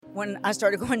when I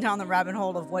started going down the rabbit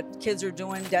hole of what kids are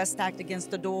doing, desks stacked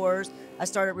against the doors, I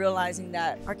started realizing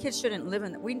that our kids shouldn't live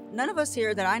in none of us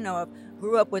here that I know of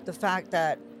grew up with the fact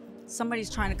that somebody's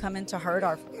trying to come in to hurt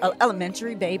our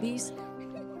elementary babies.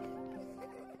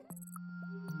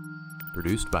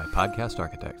 Produced by Podcast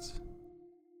Architects.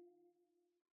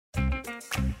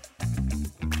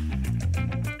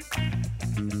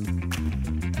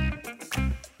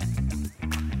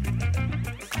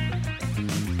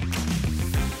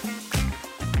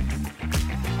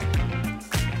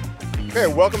 Okay,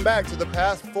 welcome back to the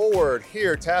Path Forward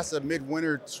here, TASA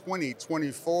Midwinter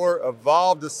 2024,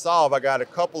 Evolve to Solve. I got a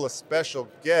couple of special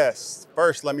guests.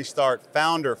 First, let me start.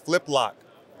 Founder, FlipLok,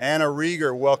 Anna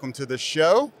Rieger, welcome to the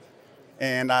show.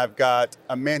 And I've got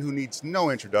a man who needs no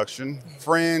introduction,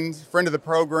 friend of the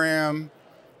program,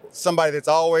 somebody that's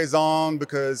always on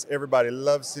because everybody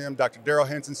loves him, Dr. Daryl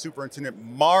Henson, Superintendent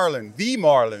Marlin, the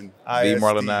Marlin ISD.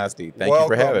 Thank you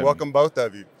for having me. Welcome both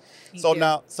of you. Thank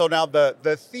you. So now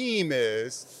the theme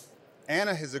is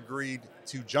Anna has agreed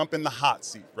to jump in the hot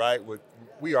seat, right?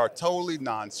 We are totally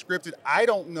non-scripted. I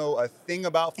don't know a thing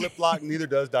about FlipLok, neither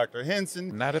does Dr.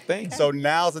 Henson. Not a thing. So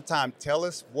now's the time. Tell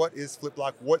us, what is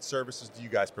FlipLok? What services do you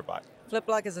guys provide?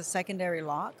 FlipLok is a secondary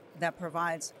lock that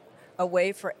provides a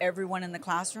way for everyone in the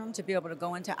classroom to be able to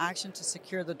go into action to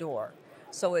secure the door.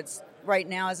 So it's right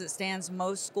now, as it stands,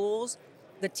 most schools,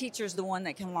 the teacher's the one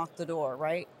that can lock the door,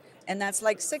 right? And that's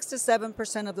like 6 to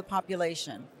 7% of the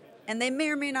population. And they may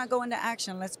or may not go into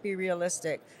action. Let's be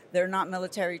realistic. They're not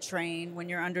military trained. When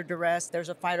you're under duress, there's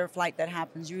a fight or flight that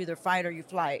happens. You either fight or you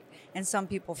flight. And some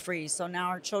people freeze. So now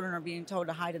our children are being told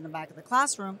to hide in the back of the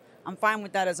classroom. I'm fine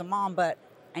with that as a mom, but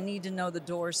I need to know the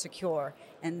door is secure.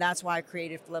 And that's why I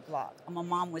created FlipLok. I'm a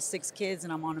mom with 6 kids,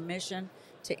 and I'm on a mission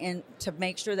to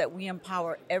make sure that we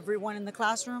empower everyone in the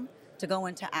classroom to go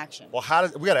into action. Well,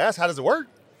 we got to ask, how does it work?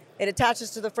 It attaches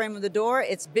to the frame of the door.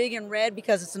 It's big and red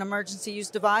because it's an emergency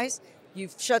use device. You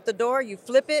shut the door, you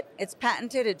flip it, it's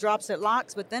patented, it drops, it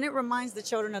locks, but then it reminds the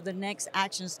children of the next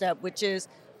action step, which is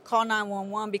call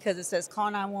 911, because it says call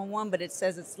 911, but it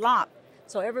says it's locked.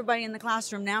 So everybody in the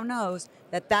classroom now knows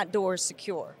that that door is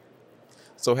secure.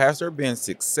 So has there been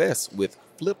success with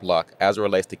FlipLok as it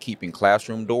relates to keeping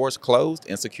classroom doors closed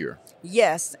and secure?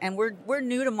 Yes, and we're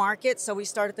new to market, so we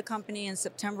started the company in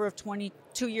September of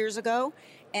 22 years ago,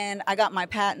 and I got my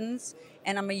patents,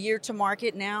 and I'm a year to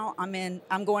market now.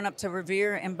 I'm going up to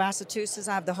Revere in Massachusetts.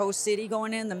 I have the host city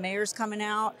going in, the mayor's coming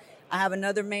out. I have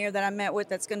another mayor that I met with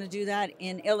that's going to do that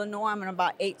in Illinois. I'm in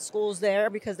about 8 schools there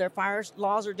because their fire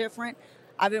laws are different.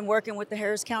 I've been working with the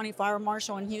Harris County Fire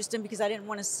Marshal in Houston because I didn't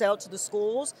want to sell to the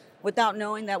schools without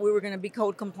knowing that we were going to be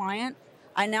code compliant.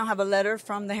 I now have a letter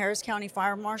from the Harris County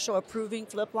Fire Marshal approving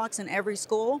FlipLoks in every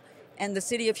school, and the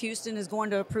city of Houston is going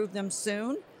to approve them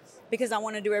soon because I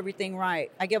want to do everything right.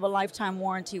 I give a lifetime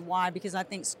warranty. Why? Because I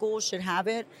think schools should have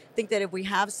it. I think that if we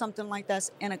have something like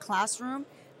this in a classroom,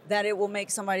 that it will make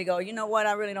somebody go, you know what,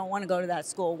 I really don't want to go to that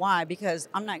school. Why? Because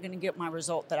I'm not going to get my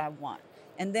result that I want.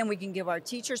 And then we can give our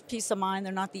teachers peace of mind.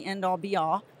 They're not the end-all,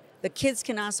 be-all. The kids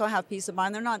can also have peace of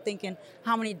mind. They're not thinking,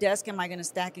 how many desks am I going to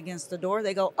stack against the door?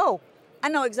 They go, oh, I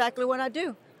know exactly what I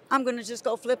do. I'm going to just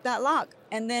go flip that lock.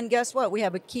 And then guess what? We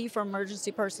have a key for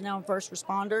emergency personnel and first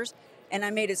responders. And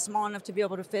I made it small enough to be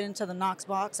able to fit into the Knox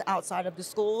box outside of the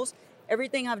schools.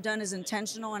 Everything I've done is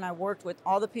intentional, and I worked with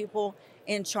all the people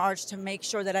in charge to make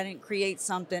sure that I didn't create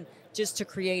something just to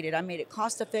create it. I made it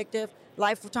cost effective,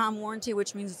 lifetime warranty,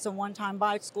 which means it's a one-time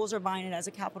buy. Schools are buying it as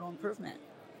a capital improvement.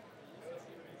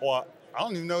 Well, I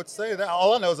don't even know what to say to that.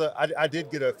 All I know is I did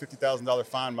get a $50,000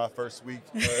 fine my first week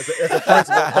as a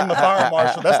principal from the fire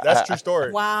marshal. That's a true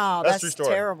story. Wow, that's true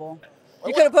story. Terrible.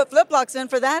 You could have put FlipLoks in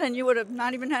for that, and you would have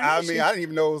not even had an issue. I didn't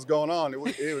even know what was going on.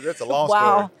 That's a long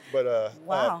story. But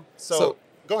wow. So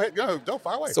go ahead, don't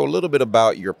fire away. So a little bit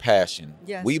about your passion.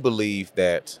 Yes. We believe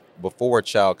that before a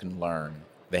child can learn,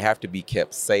 they have to be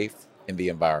kept safe in the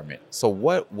environment. So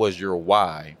what was your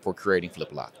why for creating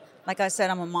FlipLok? Like I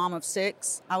said, I'm a mom of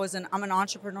 6. I'm an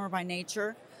entrepreneur by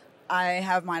nature. I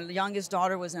have my youngest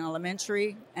daughter was in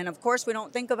elementary, and of course we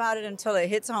don't think about it until it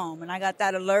hits home. And I got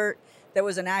that alert. There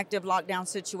was an active lockdown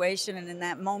situation, and in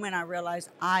that moment I realized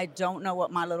I don't know what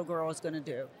my little girl is going to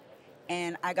do.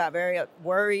 And I got very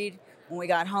worried. When we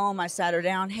got home, I sat her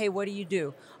down. Hey, what do you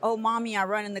do? Oh, Mommy, I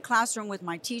run in the classroom with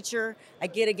my teacher. I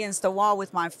get against the wall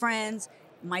with my friends.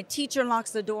 My teacher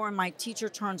locks the door, and my teacher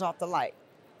turns off the light.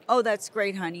 Oh, that's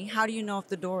great, honey. How do you know if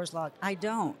the door is locked? I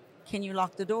don't. Can you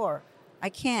lock the door? I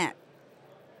can't.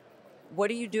 What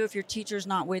do you do if your teacher's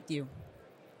not with you?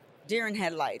 Deer in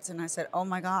headlights. And I said, oh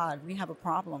my God, we have a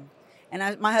problem.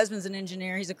 And my husband's an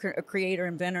engineer. He's a creator,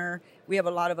 inventor. We have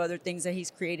a lot of other things that he's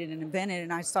created and invented.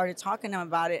 And I started talking to him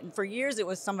about it. And for years, it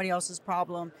was somebody else's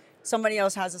problem. Somebody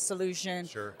else has a solution.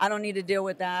 Sure. I don't need to deal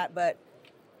with that. But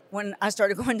when I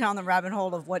started going down the rabbit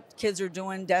hole of what kids are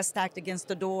doing, desk stacked against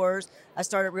the doors, I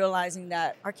started realizing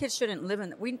that our kids shouldn't live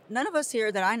in. None of us here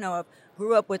that I know of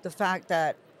grew up with the fact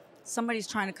that somebody's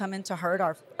trying to come in to hurt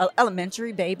our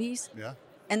elementary babies. Yeah.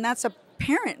 And that's a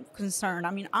parent concern.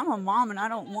 I mean, I'm a mom, and I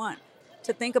don't want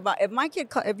to think about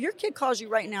if your kid calls you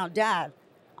right now, Dad,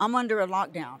 I'm under a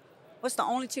lockdown. What's the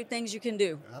only two things you can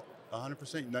do?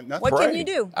 100%. Nothing. What Pray. can you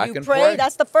do? I You can pray. pray.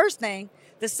 That's the first thing.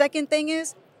 The second thing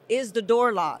is the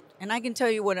door locked? And I can tell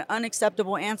you what an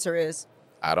unacceptable answer is.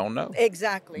 I don't know.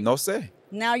 Exactly. No say.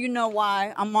 Now you know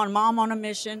why I'm on Mom on a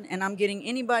Mission, and I'm getting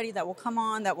anybody that will come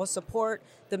on that will support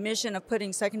the mission of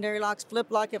putting secondary locks,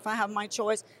 FlipLok, if I have my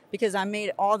choice, because I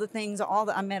made all the things,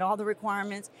 I met all the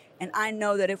requirements, and I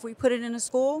know that if we put it in a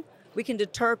school, we can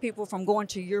deter people from going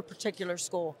to your particular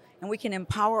school, and we can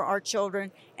empower our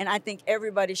children. And I think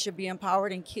everybody should be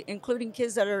empowered, including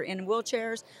kids that are in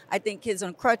wheelchairs. I think kids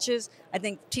on crutches. I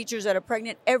think teachers that are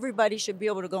pregnant. Everybody should be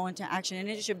able to go into action, and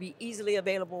it should be easily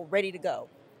available, ready to go.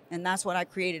 And that's what I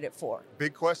created it for.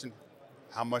 Big question.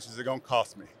 How much is it going to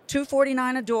cost me?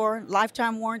 $249 a door,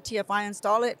 lifetime warranty if I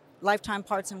install it, lifetime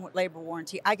parts and labor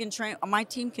warranty. My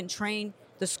team can train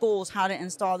the schools how to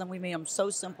install them. We made them so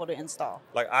simple to install.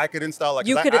 Like I could install, like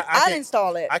You could, I'd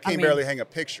install it. I can't barely hang a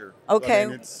picture.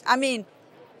 Okay. I mean,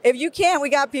 if you can't, we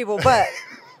got people, but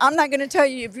I'm not going to tell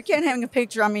you if you can't hang a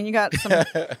picture. I mean, you got some,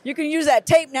 you can use that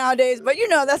tape nowadays, but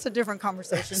that's a different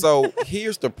conversation. So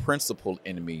here's the principle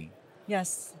in me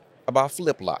Yes. about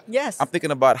FlipLok. Yes. I'm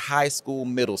thinking about high school,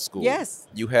 middle school. Yes.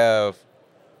 You have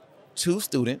two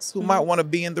students who might want to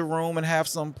be in the room and have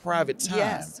some private time.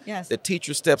 Yes, yes. The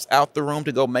teacher steps out the room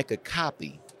to go make a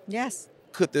copy. Yes.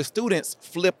 Could the students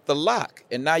flip the lock?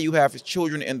 And now you have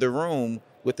children in the room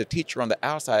with the teacher on the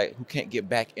outside who can't get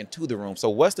back into the room. So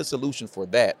what's the solution for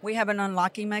that? We have an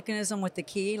unlocking mechanism with the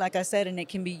key, like I said, and it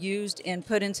can be used and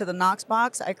put into the Knox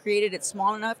box. I created it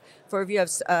small enough for if you have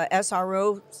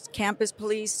SRO, campus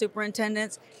police,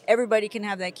 superintendents, everybody can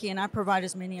have that key, and I provide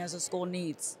as many as the school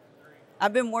needs.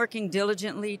 I've been working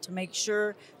diligently to make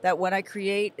sure that what I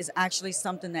create is actually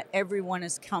something that everyone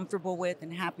is comfortable with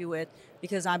and happy with,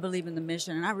 because I believe in the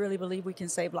mission, and I really believe we can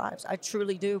save lives. I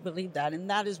truly do believe that, and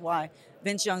that is why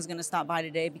Vince Young's going to stop by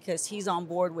today, because he's on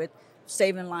board with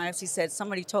saving lives. He said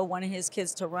somebody told one of his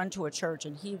kids to run to a church,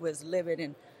 and he was livid,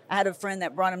 and I had a friend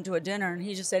that brought him to a dinner, and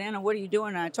he just said, Anna, what are you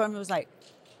doing? And I told him, it was like,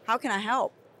 how can I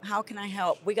help? How can I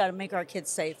help? We got to make our kids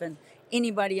safe, and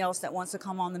anybody else that wants to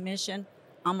come on the mission,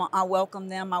 I welcome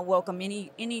them. I welcome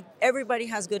everybody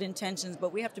has good intentions,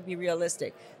 but we have to be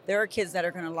realistic. There are kids that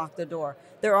are going to lock the door.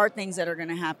 There are things that are going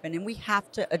to happen, and we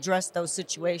have to address those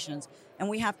situations, and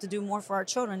we have to do more for our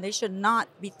children. They should not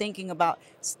be thinking about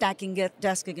stacking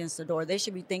desk against the door. They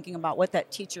should be thinking about what that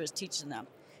teacher is teaching them.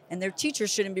 And their teachers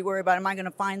shouldn't be worried about, am I going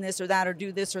to find this or that or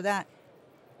do this or that?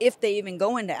 If they even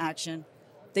go into action,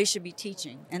 they should be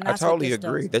teaching. And that's I totally what this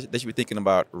agree. does. They should be thinking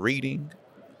about reading,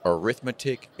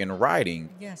 arithmetic, and writing,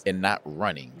 Yes. and not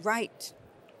running. Right.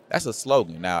 That's a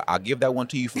slogan. Now, I'll give that one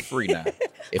to you for free now.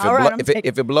 If, All right, I'm taking-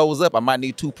 if it blows up, I might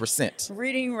need 2%.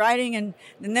 Reading, writing, and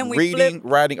then we Reading,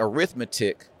 flip. writing,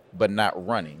 arithmetic, but not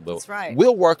running. But That's right.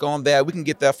 We'll work on that. We can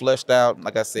get that fleshed out.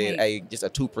 Like I said, Hey. just a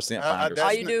 2% All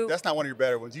finder. you do- That's not one of your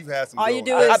better ones. You've had some. All good you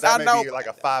do ones. is- that I may know. be like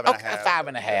a 5.5. Okay,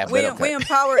 5.5. We, but okay. we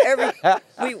empower every.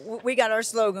 we got our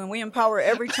slogan. We empower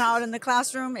every child in the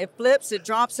classroom. It flips, it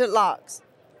drops, it locks.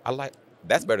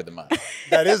 That's better than mine.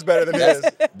 That is better than his.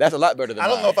 That's a lot better than I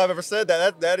mine. don't know if I've ever said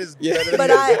that. That is better than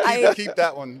But his. Keep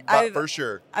that one I've- for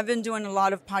sure. I've been doing a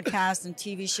lot of podcasts and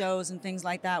TV shows and things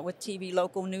like that with TV,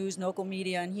 local news, local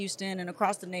media in Houston and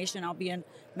across the nation. I'll be in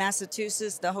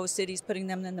Massachusetts. The host city's putting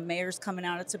them in. The mayor's coming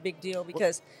out. It's a big deal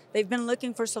because they've been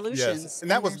looking for solutions. Yes, and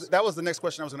that was the next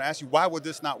question I was going to ask you. Why would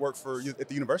this not work for you at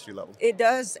the university level? It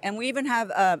does. And we even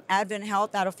have Advent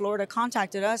Health out of Florida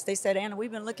contacted us. They said, Anna,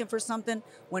 we've been looking for something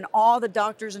when all the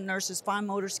doctors and nurses fine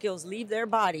motor skills leave their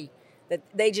body, that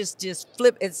they just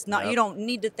flip. It's not, You don't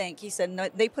need to think. He said, no,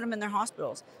 they put them in their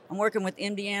hospitals. I'm working with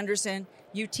MD Anderson,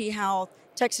 UT Health,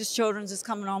 Texas Children's is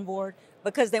coming on board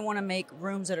because they want to make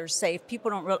rooms that are safe.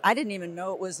 People don't I didn't even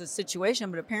know it was a situation,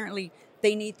 but apparently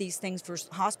they need these things for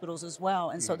hospitals as well.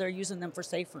 And so they're using them for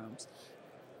safe rooms.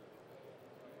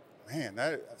 Man,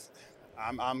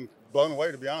 I'm blown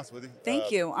away, to be honest with you.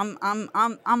 Thank you. I'm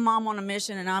mom on a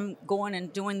mission, and I'm going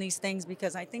and doing these things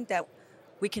because I think that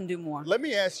we can do more. Let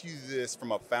me ask you this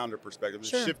from a founder perspective.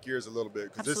 Sure. Shift gears a little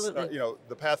bit, because Absolutely.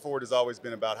 the path forward has always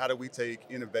been about how do we take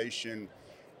innovation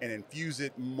and infuse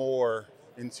it more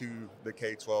into the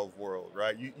K-12 world,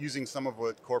 right? Using some of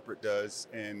what corporate does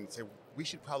and say, we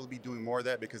should probably be doing more of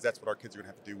that because that's what our kids are gonna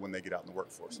have to do when they get out in the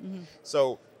workforce. Mm-hmm.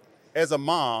 So as a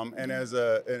mom and as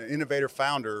an innovator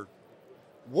founder,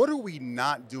 what are we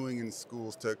not doing in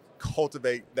schools to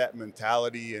cultivate that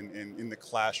mentality and in the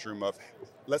classroom of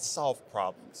let's solve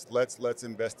problems, let's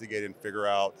investigate and figure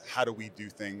out how do we do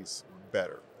things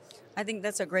better? I think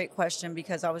that's a great question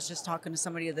because I was just talking to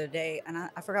somebody the other day, and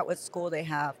I forgot what school they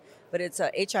have, but it's a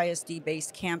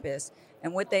HISD-based campus.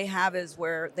 And what they have is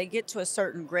where they get to a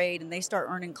certain grade and they start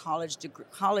earning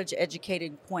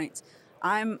college-educated points.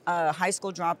 I'm a high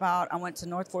school dropout. I went to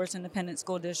North Forest Independent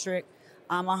School District.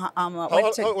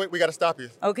 Wait, we got to stop you.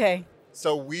 Okay.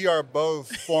 So we are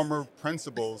both former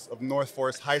principals of North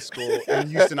Forest High School and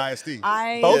Houston ISD.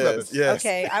 Both of us. Yes.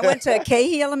 Okay. I went to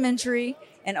Cahey Elementary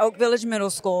and Oak Village Middle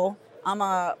School. I'm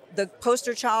the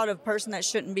poster child of a person that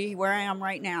shouldn't be where I am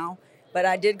right now. But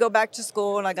I did go back to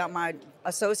school and I got my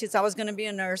associates. I was going to be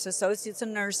a nurse, associates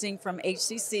in nursing from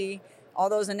HCC, all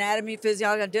those anatomy,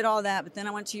 physiology. I did all that. But then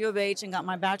I went to U of H and got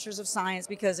my bachelor's of science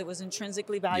because it was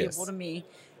intrinsically valuable to me.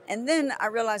 And then I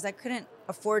realized I couldn't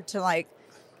afford to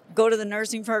go to the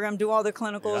nursing program, do all the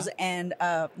clinicals, and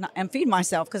feed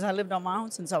myself because I lived on my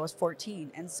own since I was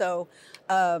 14. And so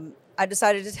I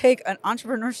decided to take an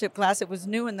entrepreneurship class. It was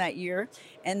new in that year.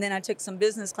 And then I took some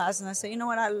business classes and I said, you know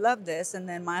what, I love this. And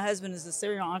then my husband is a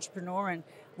serial entrepreneur and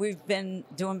we've been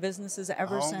doing businesses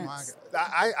ever since. My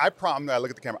God. I promise, I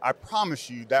look at the camera, I promise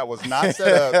you that was not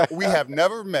set up. We have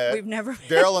never met. We've never met.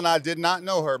 Daryl and I did not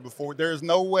know her before. There's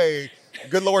no way.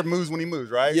 Good Lord moves when he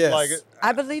moves, right? Yes.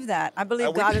 I believe that. I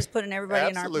believe God is putting everybody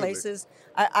in our Absolutely. places.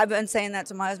 I've been saying that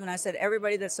to my husband. I said,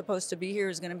 everybody that's supposed to be here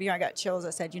is going to be here. I got chills. I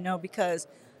said, because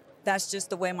that's just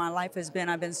the way my life has been.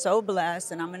 I've been so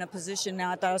blessed, and I'm in a position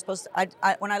now. I thought I was supposed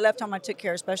to, when I left home, I took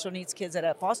care of special needs kids at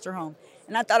a foster home.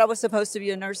 And I thought I was supposed to be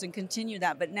a nurse and continue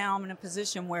that. But now I'm in a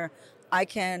position where I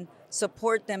can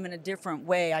support them in a different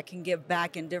way. I can give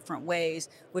back in different ways,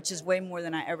 which is way more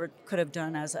than I ever could have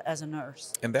done as a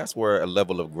nurse. And that's where a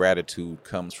level of gratitude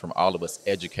comes from all of us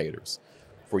educators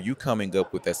for you coming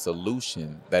up with a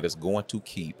solution that is going to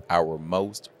keep our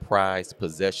most prized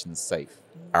possessions safe,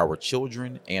 our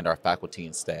children and our faculty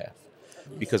and staff.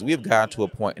 Because we have gotten to a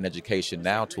point in education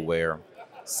now to where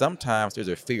sometimes there's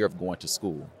a fear of going to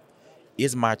school.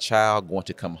 Is my child going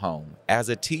to come home? As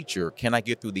a teacher, can I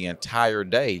get through the entire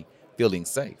day feeling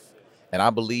safe? And I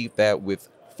believe that with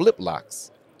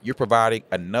FlipLoks, you're providing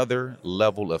another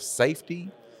level of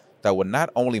safety that will not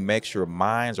only make sure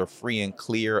minds are free and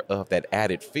clear of that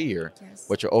added fear,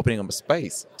 but you're opening up a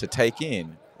space to take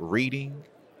in reading,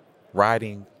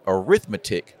 writing,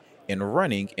 arithmetic, and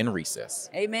running in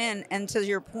recess. Amen. And to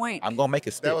your point, I'm going to make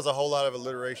it stick. That was a whole lot of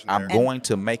alliteration there. I'm going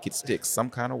to make it stick some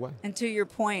kind of way. And to your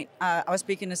point, I was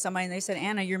speaking to somebody and they said,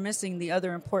 Anna, you're missing the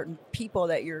other important people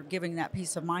that you're giving that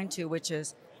peace of mind to, which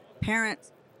is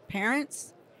parents,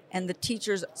 and the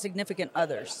teachers' significant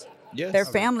others. Yes. Their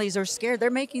families are scared. They're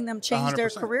making them change their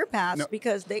 100%. career paths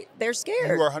because they're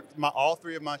scared. All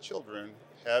three of my children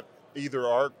have either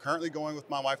are currently going with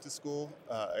my wife to school,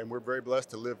 and we're very blessed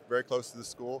to live very close to the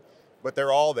school, but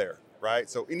they're all there, right?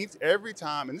 So every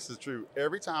time, and this is true,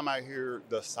 every time I hear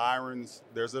the sirens,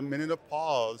 there's a minute of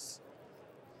pause.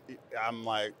 I'm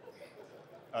like,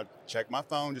 I check my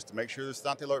phone just to make sure it's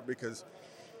not the alert, because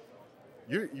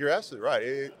you're absolutely right.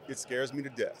 It scares me to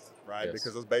death, right? Yes.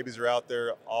 Because those babies are out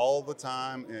there all the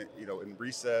time, in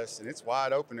recess, and it's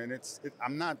wide open. And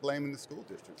I'm not blaming the school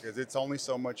district because it's only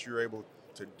so much you're able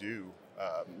to do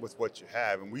with what you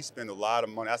have. And we spend a lot of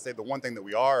money. I say the one thing that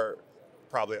we are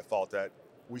probably at fault at,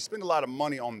 we spend a lot of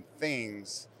money on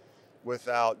things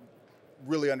without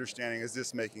really understanding, is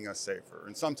this making us safer?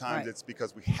 And sometimes it's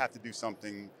because we have to do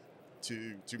something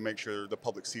to make sure the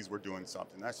public sees we're doing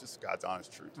something. That's just God's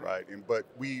honest truth, right? But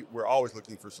we're always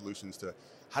looking for solutions to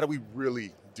how do we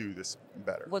really do this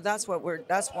better? Well, that's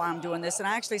why I'm doing this. And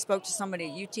I actually spoke to somebody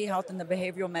at UT Health in the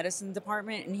behavioral medicine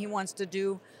department, and he wants to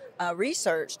do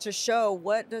research to show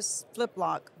what does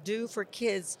FlipLok do for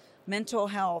kids' mental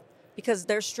health, because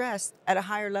they're stressed at a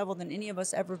higher level than any of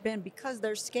us ever been, because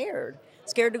they're scared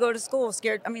to go to school,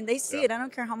 scared. I mean, they see it. I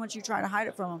don't care how much you try to hide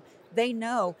it from them. They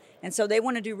know. And so they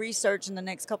want to do research in the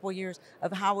next couple of years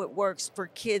of how it works for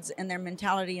kids and their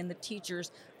mentality, and the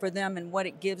teachers for them, and what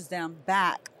it gives them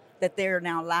back that they're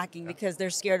now lacking because they're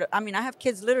scared. I mean, I have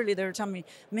kids literally that are telling me,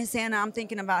 Miss Anna, I'm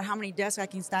thinking about how many desks I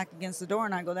can stack against the door.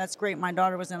 And I go, that's great. My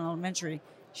daughter was in elementary.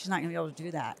 She's not going to be able to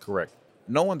do that. Correct.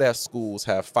 Knowing that schools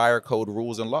have fire code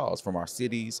rules and laws from our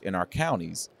cities and our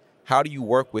counties, How do you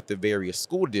work with the various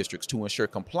school districts to ensure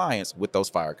compliance with those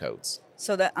fire codes?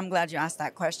 So that I'm glad you asked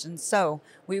that question. So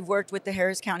we've worked with the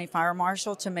Harris County Fire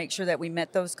Marshal to make sure that we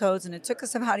met those codes, and it took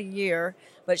us about a year.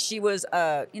 But she was,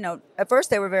 at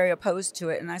first they were very opposed to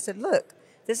it, and I said, look,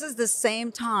 this is the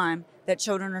same time that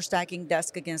children are stacking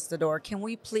desks against the door. Can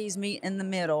we please meet in the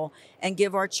middle and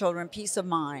give our children peace of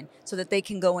mind so that they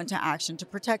can go into action to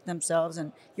protect themselves?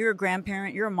 And you're a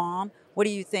grandparent, you're a mom. What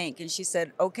do you think? And she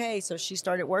said, okay. So she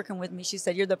started working with me. She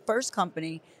said, you're the first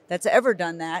company that's ever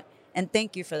done that. And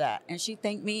thank you for that. And she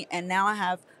thanked me. And now I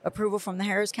have approval from the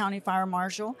Harris County Fire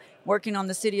Marshal, working on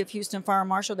the City of Houston Fire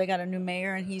Marshal. They got a new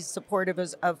mayor, and he's supportive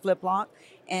of FlipLok.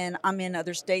 And I'm in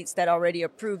other states that already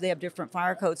approved. They have different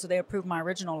fire codes. So they approved my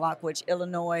original lock, which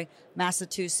Illinois,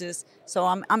 Massachusetts. So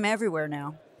I'm everywhere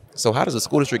now. So how does a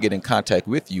school district get in contact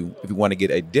with you if you want to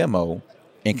get a demo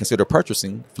and consider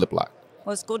purchasing FlipLok?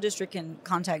 Well, a school district can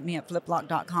contact me at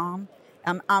FlipLok.com.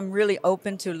 I'm really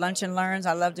open to lunch and learns.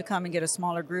 I love to come and get a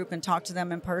smaller group and talk to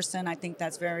them in person. I think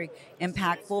that's very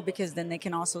impactful because then they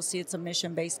can also see it's a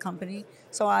mission-based company.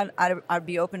 So I'd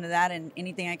be open to that, and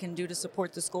anything I can do to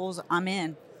support the schools, I'm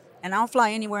in. And I'll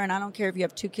fly anywhere, and I don't care if you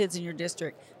have 2 kids in your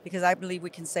district, because I believe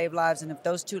we can save lives. And if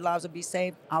those 2 lives will be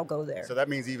saved, I'll go there. So that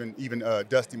means even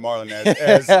Dusty Marlin,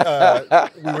 as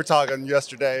we were talking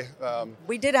yesterday.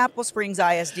 We did Apple Springs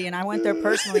ISD, and I went there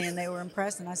personally, and they were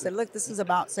impressed. And I said, look, this is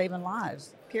about saving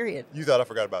lives, period. You thought I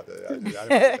forgot about that. I didn't forget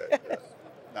that. Yeah.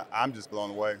 No, I'm just blown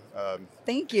away.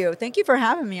 Thank you. Thank you for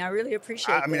having me. I really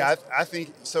appreciate it. I mean, I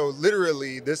think, so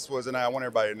literally this was, and I want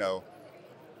everybody to know,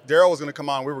 Daryl was going to come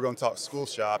on. We were going to talk school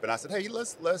shop, and I said, "Hey,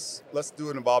 let's do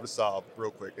an Evolve to Solve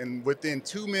real quick." And within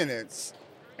 2 minutes,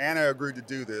 Anna agreed to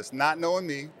do this, not knowing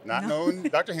me, not knowing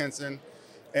Dr. Henson,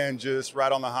 and just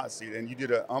right on the hot seat. And you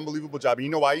did an unbelievable job. And you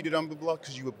know why you did unbelievable?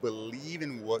 Because you believe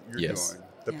in what you're doing.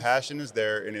 The passion is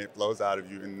there, and it flows out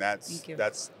of you, and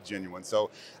that's genuine.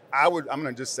 So I'm going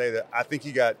to just say that I think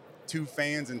you got 2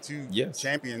 fans and 2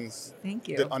 champions. Thank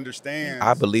you. That understand.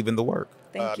 I believe in the work.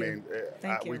 Thank you.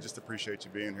 Thank you. We just appreciate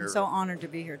you being here. I'm so honored to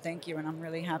be here. Thank you. And I'm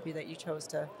really happy that you chose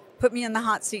to put me in the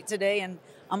hot seat today. And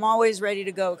I'm always ready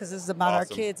to go because this is about our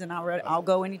kids, and I'll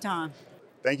go anytime.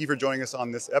 Thank you for joining us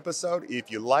on this episode. If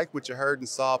you like what you heard and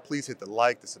saw, please hit the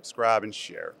like, the subscribe, and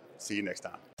share. See you next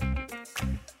time.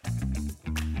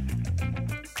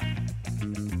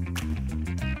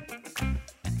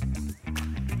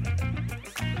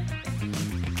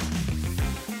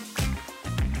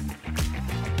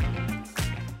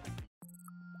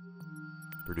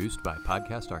 Produced by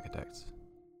Podcast Architects.